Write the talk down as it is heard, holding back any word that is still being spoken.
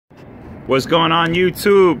What's going on,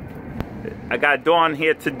 YouTube? I got Dawn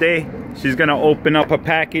here today. She's gonna open up a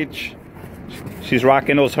package. She's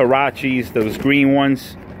rocking those Huaraches, those green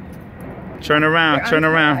ones. Turn around, turn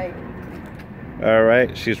around. All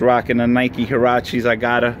right, she's rocking the Nike Huaraches. I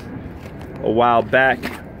got her a while back.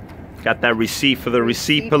 Got that receipt for the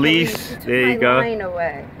receipt police. There you go. Line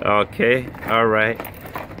away. Okay, all right.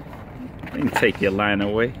 You can take your line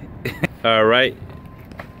away. All right.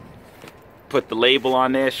 Put the label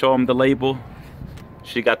on there, show them the label.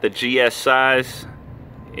 She got the GS size,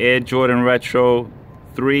 Air Jordan Retro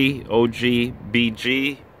 3 OG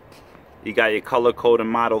BG. You got your color code and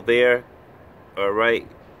model there. All right,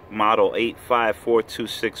 model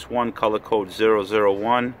 854261, color code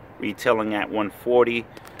 001, retailing at 140.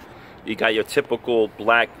 You got your typical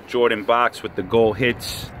black Jordan box with the gold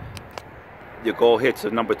hits. Your gold hits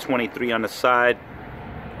are number 23 on the side.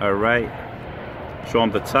 All right, show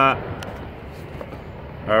them the top.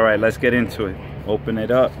 All right, let's get into it. Open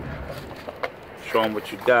it up. Show them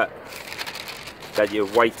what you got. Got your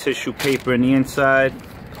white tissue paper in the inside.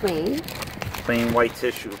 Plain white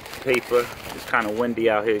tissue paper. It's kind of windy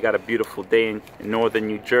out here. Got a beautiful day in northern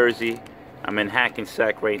New Jersey. I'm in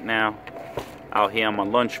Hackensack right now. Out here on my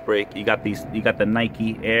lunch break. You got the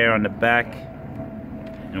Nike Air on the back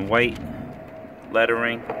in white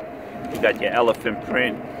lettering. You got your elephant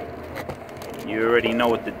print. You already know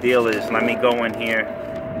what the deal is. Let me go in here.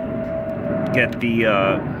 Get the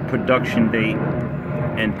production date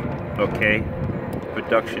and okay,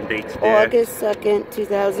 production dates there. August 2nd,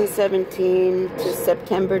 2017 to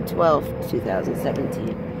September 12th,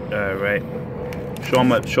 2017. All right.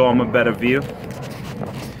 Show them a better view.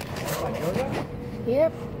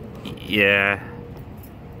 Yep. Yeah.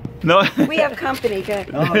 No. We have company.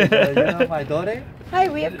 Good. No, you know my daughter? Hi,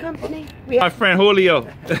 we have company. My friend Julio.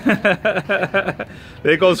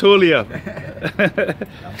 There goes Julio.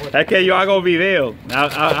 Es que yo hago video.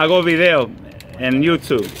 Hago video en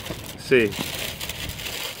YouTube. See.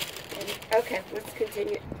 Okay, let's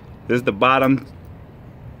continue. This is the bottom.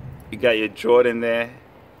 You got your Jordan there.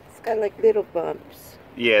 It's got like little bumps.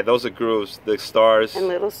 Yeah, those are grooves. The stars. And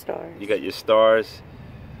little stars. You got your stars.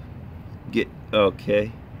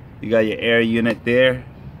 Okay. You got your air unit there.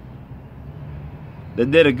 They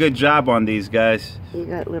did a good job on these guys. You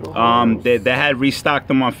got little holes. They had restocked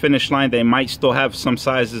them on Finish Line. They might still have some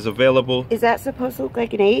sizes available. Is that supposed to look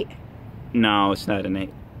like an 8? No, it's not an 8.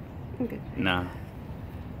 Okay. No.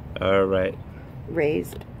 All right.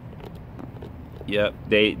 Raised. Yep.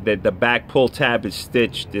 The back pull tab is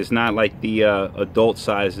stitched. It's not like the adult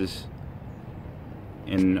sizes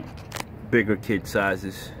and bigger kid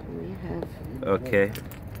sizes. We have. Okay.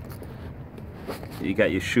 You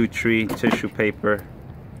got your shoe tree, tissue paper.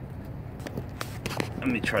 Let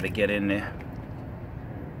me try to get in there.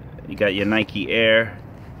 You got your Nike Air.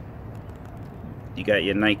 You got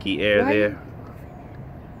your Nike Air there.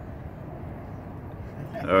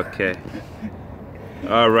 Okay.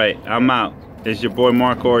 All right, I'm out. It's your boy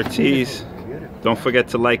Marco Ortiz. Don't forget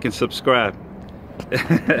to like and subscribe.